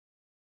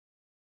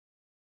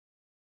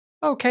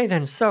Okay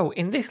then, so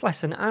in this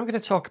lesson I'm going to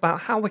talk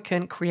about how we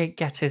can create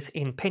getters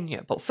in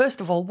Pinia. But first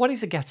of all, what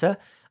is a getter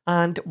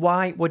and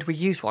why would we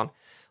use one?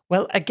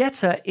 Well, a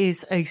getter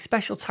is a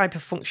special type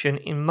of function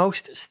in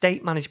most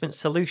state management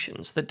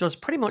solutions that does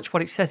pretty much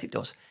what it says it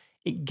does.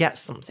 It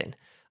gets something,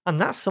 and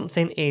that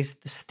something is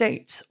the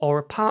state or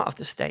a part of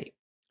the state.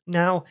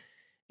 Now,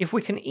 if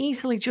we can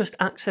easily just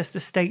access the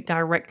state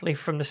directly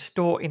from the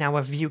store in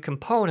our view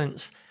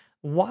components,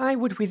 why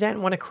would we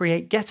then want to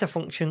create getter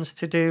functions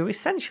to do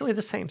essentially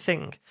the same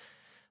thing?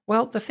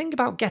 Well, the thing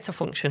about getter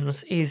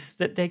functions is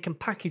that they can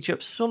package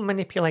up some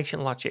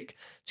manipulation logic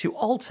to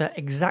alter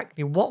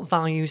exactly what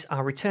values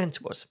are returned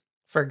to us.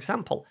 For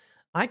example,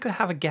 I could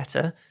have a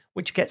getter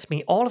which gets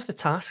me all of the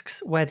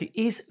tasks where the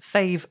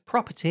isFav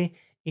property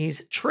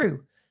is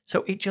true,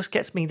 so it just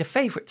gets me the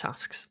favorite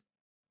tasks.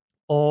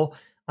 Or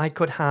I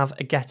could have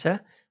a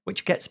getter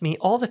which gets me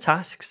all the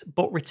tasks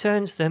but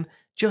returns them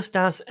just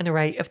as an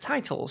array of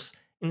titles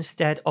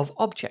instead of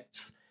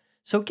objects.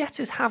 So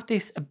getters have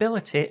this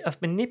ability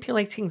of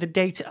manipulating the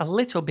data a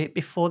little bit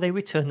before they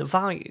return the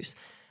values.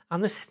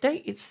 And the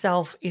state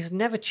itself is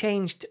never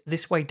changed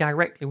this way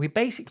directly. We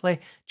basically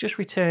just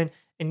return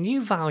a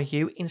new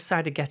value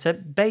inside a getter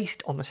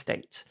based on the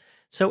state.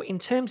 So in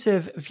terms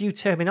of view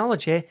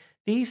terminology,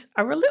 these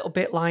are a little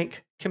bit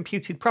like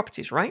computed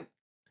properties, right?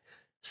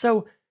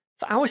 So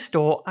for our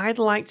store, I'd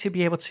like to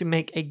be able to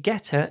make a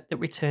getter that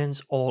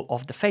returns all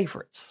of the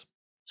favorites.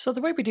 So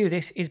the way we do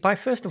this is by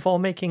first of all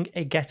making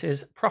a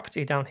getters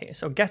property down here.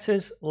 So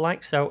getters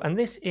like so, and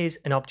this is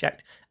an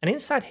object. And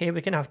inside here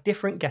we can have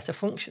different getter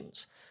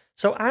functions.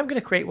 So I'm going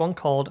to create one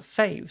called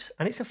faves,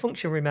 and it's a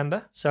function,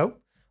 remember? So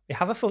we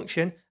have a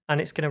function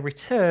and it's going to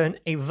return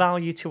a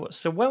value to us.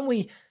 So when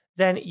we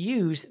then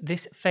use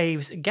this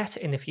faves getter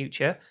in the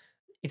future,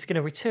 it's going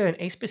to return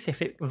a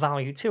specific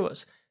value to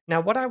us. Now,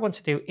 what I want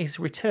to do is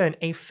return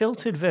a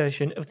filtered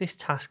version of this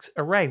tasks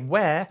array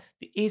where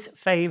the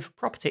isFav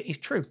property is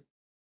true.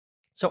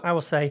 So I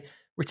will say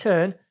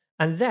return,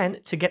 and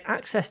then to get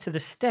access to the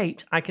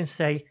state, I can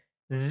say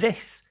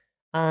this,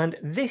 and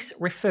this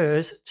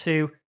refers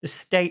to the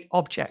state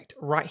object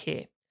right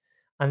here.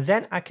 And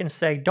then I can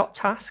say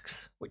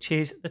 .tasks, which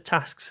is the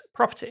tasks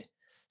property.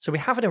 So we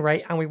have an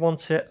array and we want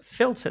to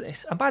filter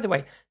this. And by the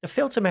way, the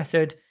filter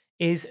method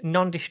is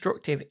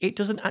non-destructive. It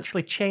doesn't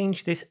actually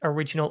change this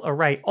original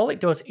array. All it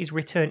does is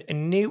return a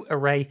new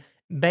array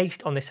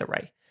based on this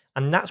array.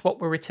 And that's what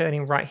we're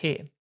returning right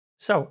here.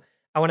 So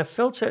I want to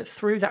filter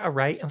through that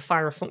array and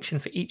fire a function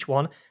for each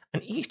one.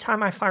 And each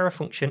time I fire a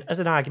function as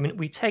an argument,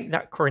 we take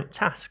that current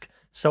task.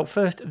 So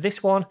first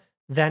this one,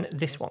 then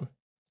this one.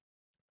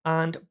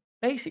 And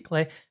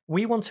basically,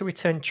 we want to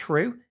return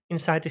true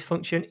inside this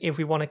function if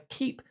we want to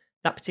keep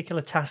that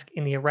particular task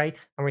in the array,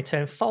 and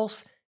return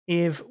false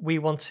if we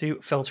want to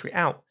filter it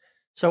out.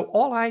 So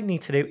all I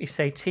need to do is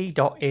say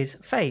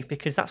t.isFav,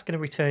 because that's going to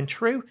return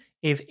true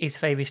if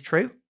isFav is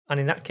true. And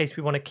in that case,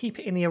 we want to keep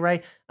it in the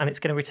array, and it's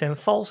going to return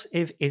false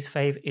if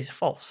isFav is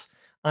false.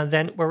 And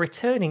then we're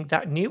returning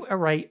that new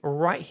array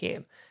right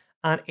here.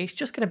 And it's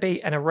just going to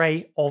be an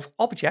array of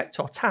objects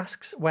or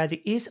tasks where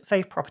the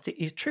isFav property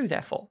is true,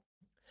 therefore.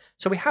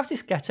 So we have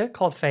this getter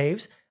called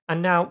faves,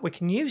 and now we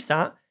can use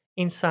that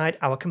inside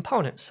our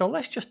components. So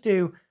let's just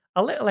do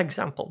a little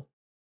example.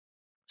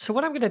 So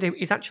what I'm going to do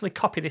is actually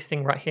copy this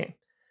thing right here,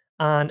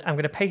 and I'm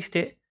going to paste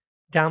it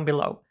down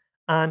below.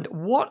 And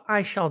what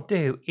I shall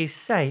do is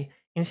say,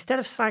 instead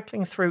of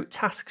cycling through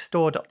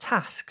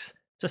taskstore.tasks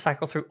to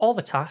cycle through all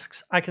the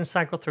tasks, I can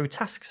cycle through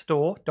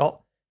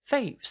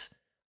taskstore.faves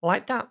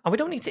like that. And we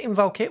don't need to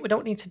invoke it. We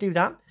don't need to do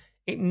that.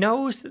 It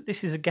knows that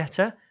this is a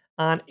getter,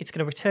 and it's going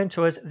to return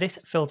to us this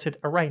filtered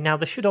array. Now,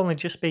 there should only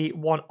just be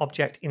one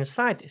object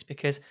inside this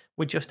because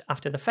we're just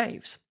after the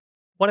faves.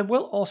 What I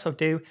will also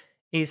do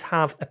is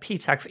have a p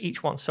tag for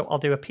each one. So I'll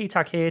do a p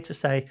tag here to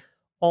say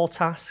all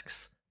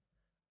tasks,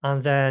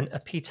 and then a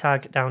p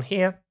tag down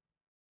here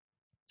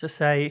to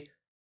say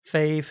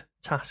fav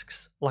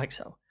tasks like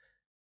so.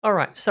 All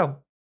right, so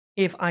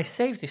if I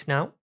save this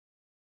now,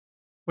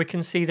 we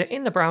can see that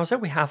in the browser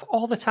we have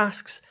all the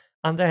tasks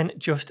and then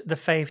just the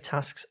fav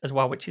tasks as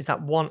well, which is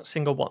that one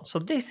single one. So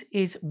this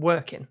is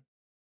working.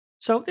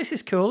 So this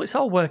is cool, it's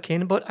all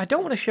working, but I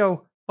don't want to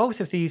show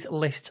both of these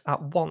lists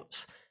at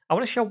once. I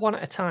want to show one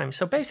at a time.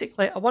 So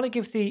basically, I want to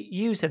give the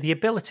user the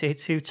ability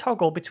to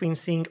toggle between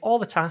seeing all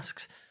the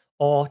tasks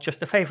or just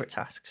the favorite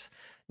tasks.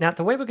 Now,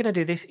 the way we're going to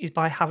do this is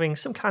by having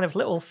some kind of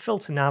little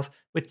filter nav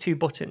with two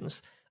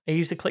buttons. A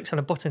user clicks on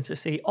a button to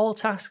see all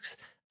tasks,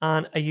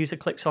 and a user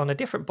clicks on a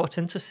different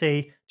button to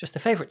see just the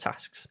favorite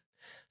tasks.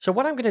 So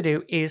what I'm going to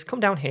do is come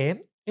down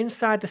here,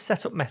 inside the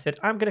setup method,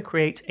 I'm going to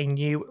create a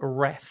new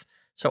ref.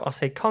 So I'll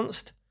say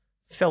const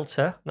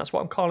filter, that's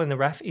what I'm calling the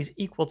ref, is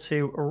equal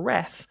to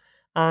ref.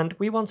 And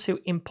we want to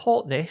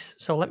import this.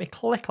 So let me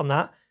click on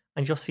that,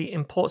 and you'll see it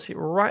imports it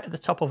right at the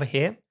top over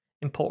here,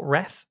 import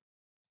ref.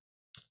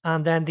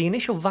 And then the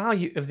initial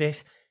value of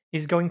this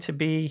is going to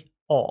be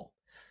all.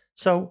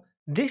 So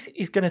this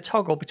is going to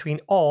toggle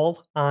between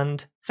all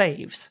and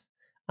faves.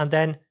 And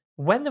then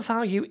when the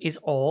value is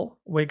all,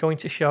 we're going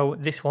to show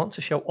this one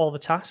to show all the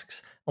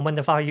tasks. And when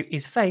the value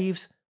is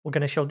faves, we're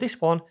going to show this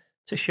one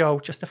to show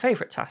just the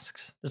favorite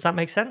tasks. Does that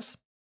make sense?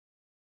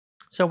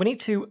 So we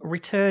need to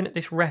return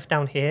this ref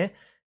down here,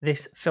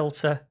 this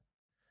filter,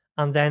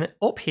 and then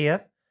up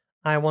here,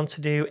 I want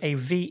to do a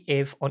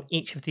v-if on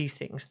each of these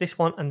things, this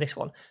one and this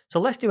one. So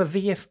let's do a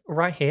v-if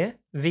right here,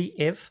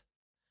 v-if,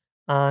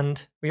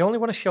 and we only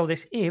want to show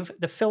this if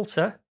the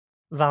filter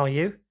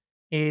value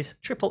is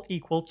triple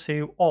equal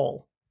to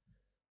all,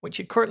 which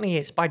it currently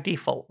is by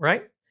default,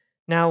 right?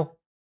 Now,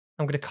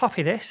 I'm going to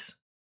copy this,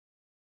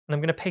 and I'm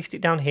going to paste it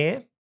down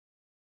here,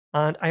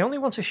 and I only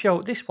want to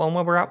show this one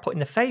where we're outputting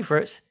the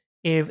favorites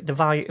if the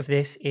value of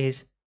this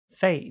is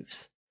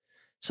faves.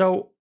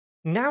 So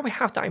now we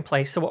have that in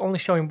place, so we're only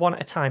showing one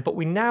at a time, but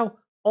we now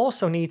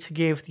also need to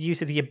give the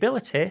user the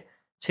ability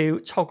to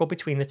toggle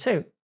between the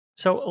two.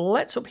 So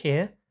let's up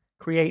here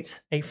create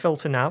a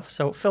filter nav,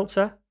 so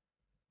filter,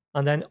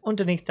 and then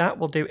underneath that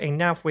we'll do a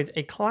nav with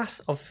a class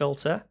of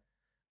filter,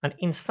 and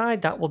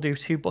inside that we'll do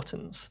two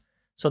buttons.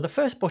 So the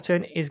first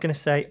button is going to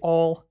say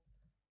all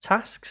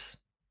tasks,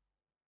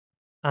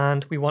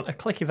 and we want a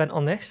click event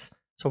on this.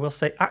 So we'll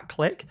say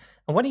 @click,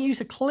 and when a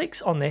user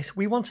clicks on this,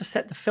 we want to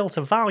set the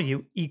filter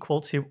value equal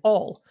to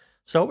all.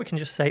 So we can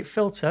just say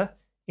filter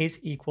is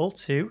equal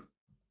to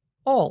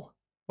all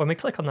when we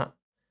click on that.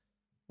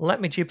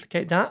 Let me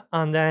duplicate that,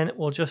 and then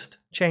we'll just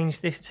change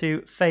this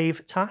to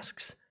fave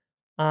tasks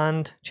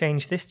and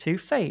change this to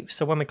faves.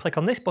 So when we click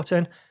on this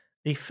button,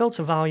 the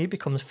filter value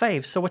becomes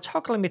faves. So we're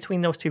toggling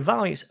between those two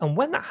values, and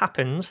when that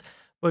happens,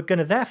 we're going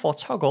to therefore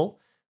toggle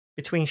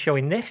between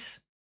showing this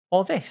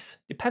or this,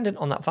 dependent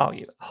on that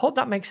value. I hope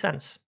that makes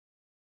sense.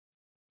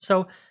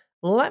 So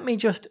let me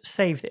just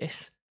save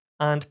this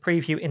and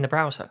preview in the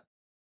browser.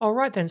 All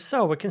right then,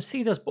 so we can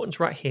see those buttons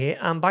right here,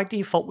 and by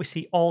default we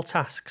see all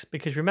tasks,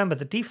 because remember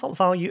the default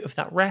value of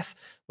that ref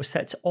was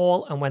set to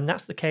all, and when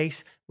that's the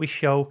case, we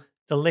show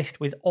the list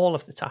with all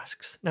of the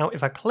tasks. Now,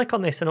 if I click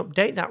on this and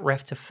update that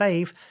ref to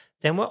fave,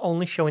 then we're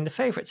only showing the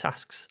favorite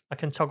tasks. I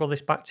can toggle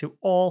this back to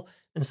all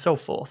and so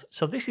forth.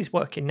 So this is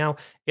working. Now,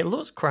 it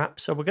looks crap,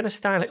 so we're going to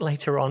style it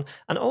later on.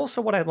 And also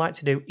what I'd like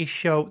to do is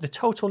show the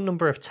total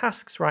number of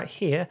tasks right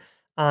here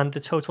and the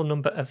total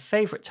number of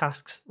favorite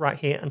tasks right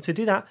here. And to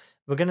do that,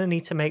 we're going to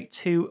need to make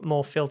two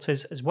more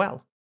filters as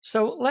well.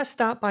 So let's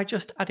start by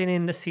just adding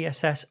in the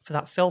CSS for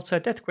that filter.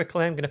 Dead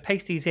quickly, I'm going to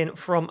paste these in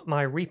from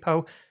my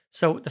repo.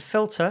 So the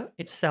filter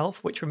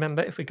itself, which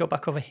remember, if we go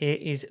back over here,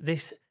 is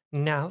this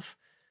nav.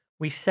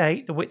 We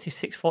say the width is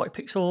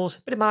 640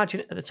 pixels, bit of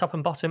margin at the top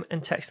and bottom,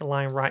 and text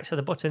align right. So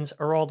the buttons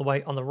are all the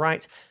way on the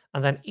right.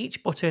 And then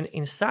each button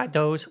inside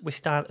those, we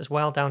style as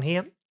well down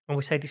here. And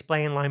we say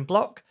display inline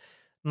block,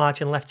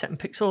 margin left 10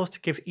 pixels to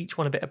give each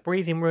one a bit of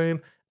breathing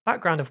room,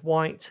 background of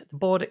white, the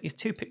border is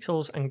 2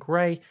 pixels and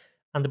gray,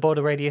 and the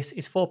border radius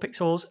is 4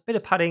 pixels, bit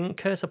of padding,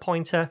 cursor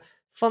pointer,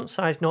 font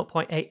size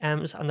 0.8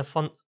 ems, and the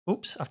font,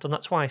 oops, I've done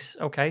that twice.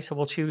 Okay, so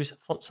we'll choose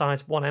font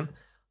size 1em.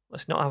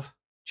 Let's not have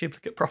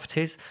duplicate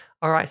properties.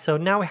 All right, so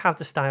now we have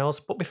the styles,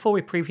 but before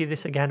we preview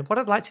this again, what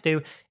I'd like to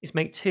do is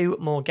make two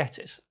more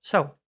getters.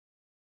 So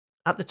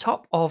at the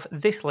top of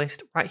this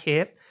list right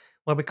here,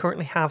 where we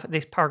currently have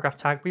this paragraph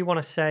tag, we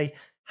want to say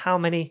how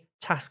many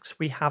tasks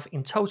we have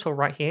in total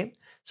right here.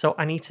 So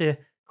I need to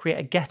create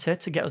a getter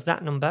to get us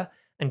that number.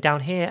 And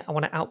down here, I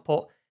want to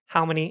output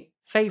how many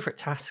favorite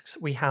tasks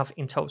we have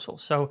in total.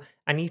 So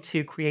I need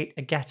to create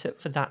a getter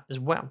for that as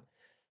well.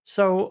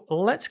 So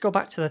let's go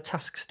back to the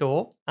task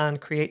store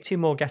and create two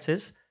more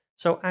getters.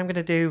 So I'm going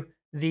to do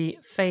the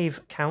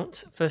fave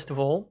count first of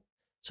all.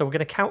 So we're going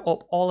to count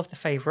up all of the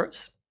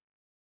favorites.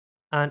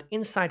 And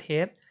inside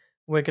here,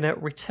 we're going to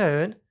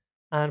return,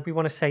 and we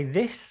want to say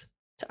this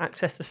to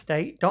access the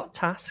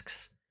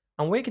state.tasks.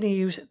 And we're going to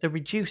use the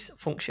reduce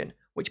function,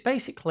 which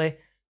basically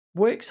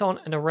works on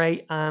an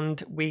array,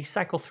 and we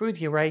cycle through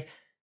the array.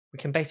 We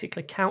can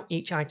basically count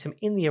each item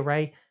in the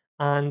array,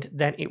 and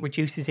then it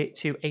reduces it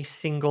to a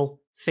single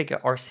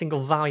figure or a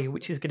single value,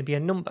 which is going to be a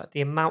number,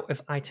 the amount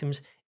of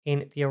items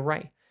in the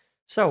array.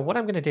 So what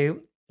I'm going to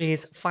do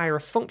is fire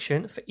a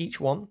function for each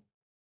one.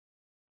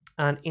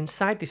 And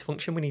inside this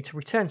function, we need to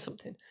return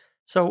something.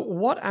 So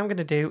what I'm going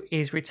to do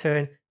is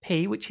return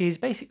p, which is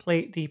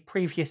basically the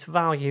previous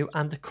value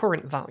and the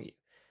current value.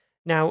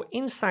 Now,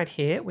 inside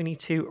here, we need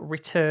to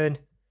return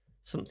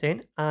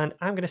something, and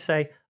I'm going to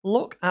say,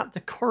 look at the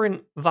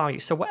current value.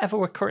 So whatever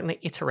we're currently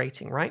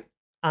iterating, right?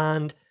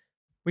 And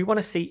we want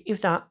to see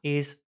if that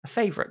is a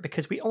favorite,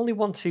 because we only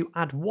want to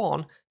add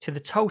one to the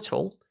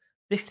total,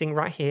 this thing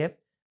right here,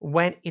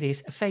 when it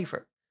is a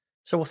favorite.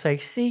 So we'll say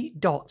c.isFave,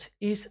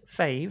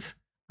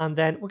 and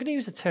then we're going to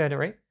use the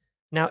ternary.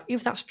 Now,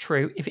 if that's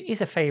true, if it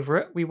is a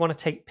favorite, we want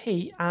to take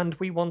p and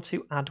we want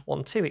to add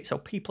one to it. So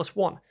p plus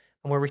 1,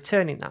 and we're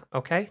returning that,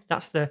 okay?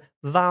 That's the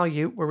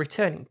value we're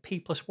returning, p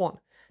plus 1.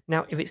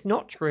 Now, if it's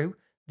not true,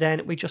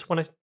 then we just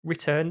want to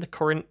return the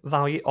current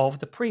value of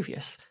the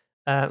previous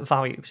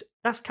values.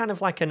 That's kind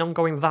of like an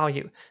ongoing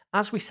value.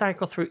 As we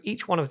cycle through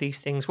each one of these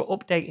things, we're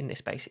updating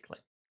this basically.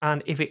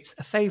 And if it's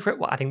a favorite,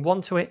 we're adding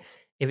 1 to it.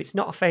 If it's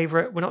not a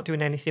favorite, we're not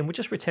doing anything. We're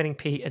just returning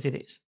p as it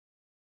is.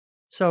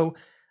 So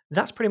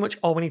That's pretty much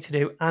all we need to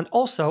do. And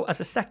also, as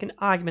a second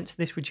argument to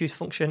this reduce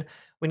function,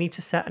 we need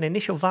to set an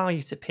initial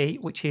value to p,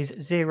 which is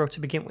 0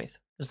 to begin with.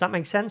 Does that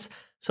make sense?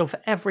 So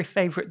for every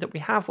favorite that we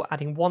have, we're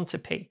adding 1 to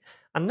p,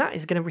 and that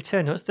is going to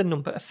return us the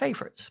number of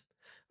favorites.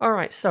 All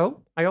right,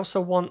 so I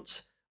also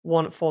want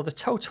one for the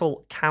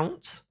total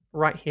count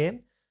right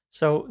here.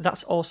 So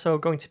that's also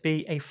going to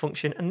be a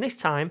function. And this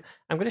time,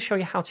 I'm going to show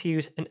you how to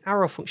use an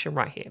arrow function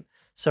right here.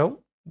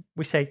 So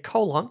we say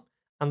colon,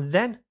 and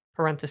then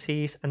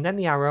parentheses, and then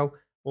the arrow,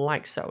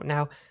 like so.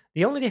 Now,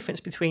 the only difference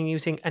between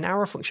using an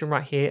arrow function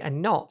right here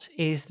and not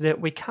is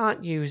that we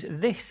can't use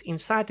this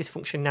inside this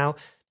function now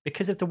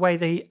because of the way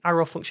the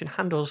arrow function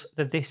handles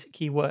the this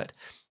keyword.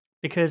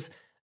 Because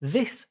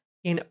this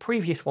in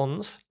previous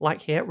ones,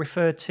 like here,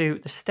 referred to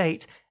the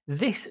state.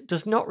 This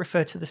does not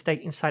refer to the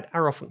state inside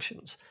arrow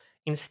functions.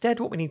 Instead,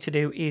 what we need to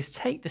do is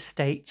take the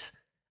state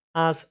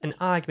as an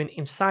argument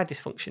inside this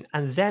function,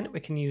 and then we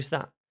can use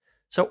that.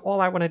 So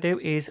all I want to do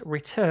is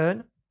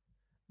return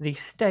the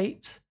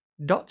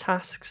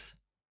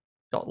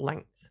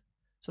state.tasks.length.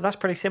 So that's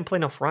pretty simple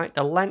enough, right?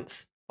 The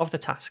length of the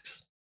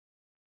tasks.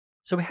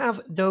 So we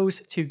have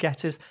those two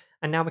getters,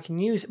 and now we can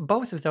use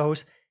both of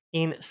those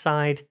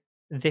inside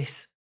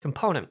this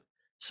component.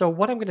 So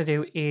what I'm going to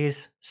do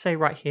is say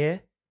right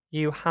here,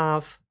 you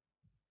have,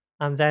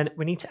 and then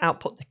we need to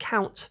output the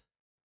count,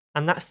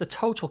 and that's the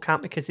total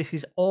count because this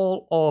is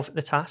all of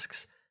the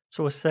tasks.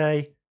 So we'll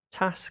say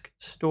task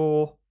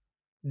store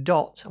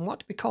dot, and what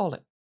do we call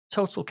it?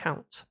 Total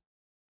count.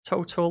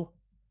 Total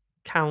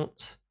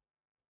count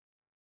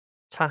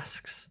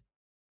tasks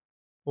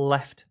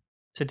left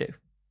to do.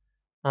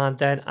 And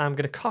then I'm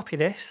going to copy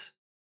this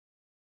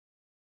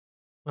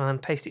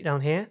and paste it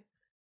down here.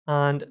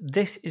 And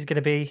this is going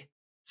to be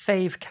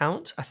fave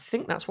count. I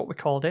think that's what we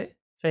called it.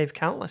 Fave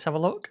count. Let's have a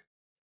look.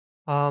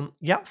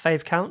 Yeah,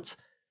 fave count.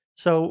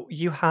 So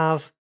you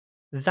have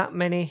that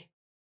many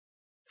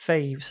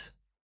faves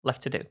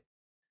left to do.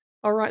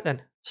 All right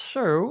then.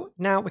 So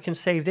now we can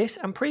save this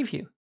and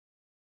preview.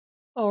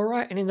 All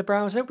right, and in the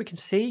browser we can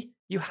see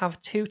you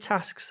have 2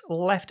 tasks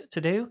left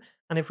to do.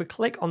 And if we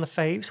click on the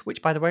faves,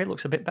 which by the way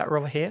looks a bit better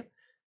over here,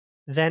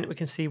 then we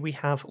can see we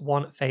have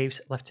 1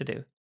 faves left to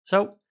do.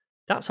 So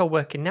that's all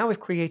working. Now we've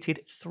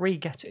created 3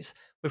 getters.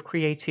 We've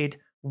created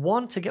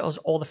 1 to get us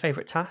all the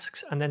favorite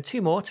tasks, and then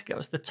 2 more to get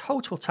us the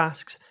total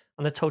tasks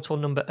and the total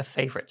number of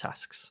favorite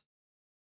tasks.